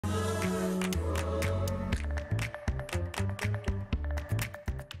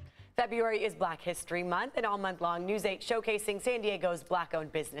February is Black History Month, and all month long, News 8 showcasing San Diego's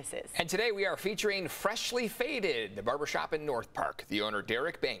Black-owned businesses. And today we are featuring Freshly Faded, the barbershop in North Park. The owner,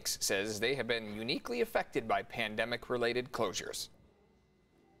 Derek Banks, says they have been uniquely affected by pandemic-related closures.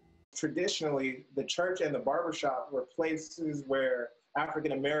 Traditionally, the church and the barbershop were places where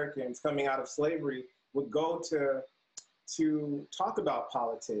African Americans coming out of slavery would go to talk about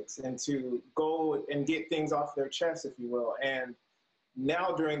politics and to go and get things off their chest, if you will. And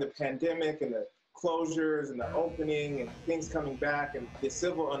now during the pandemic and the closures and the opening and things coming back and the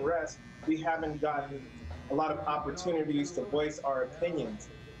civil unrest, we haven't gotten a lot of opportunities to voice our opinions.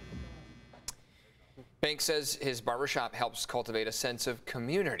 Banks says his barbershop helps cultivate a sense of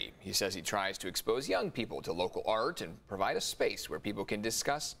community. He says he tries to expose young people to local art and provide a space where people can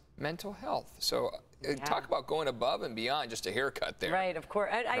discuss mental health. So talk about going above and beyond just a haircut there. Right, of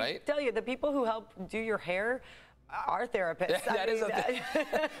course. I tell you, the people who help do your hair are therapists.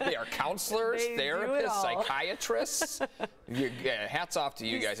 They are counselors, therapists, psychiatrists. Hats off to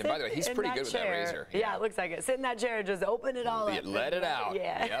you guys. And by the way, he's pretty good with that razor. Yeah, it looks like it. Sit in that chair and just open it all up. Let it out.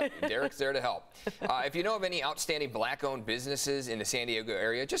 Yeah. Yep. Derek's there to help. If you know of any outstanding Black-owned businesses in the San Diego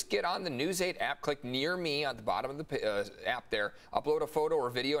area, just get on the News 8 app, click Near Me at the bottom of the app there, upload a photo or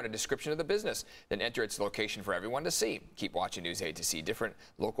video and a description of the business, then enter its location for everyone to see. Keep watching News 8 to see different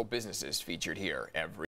local businesses featured here every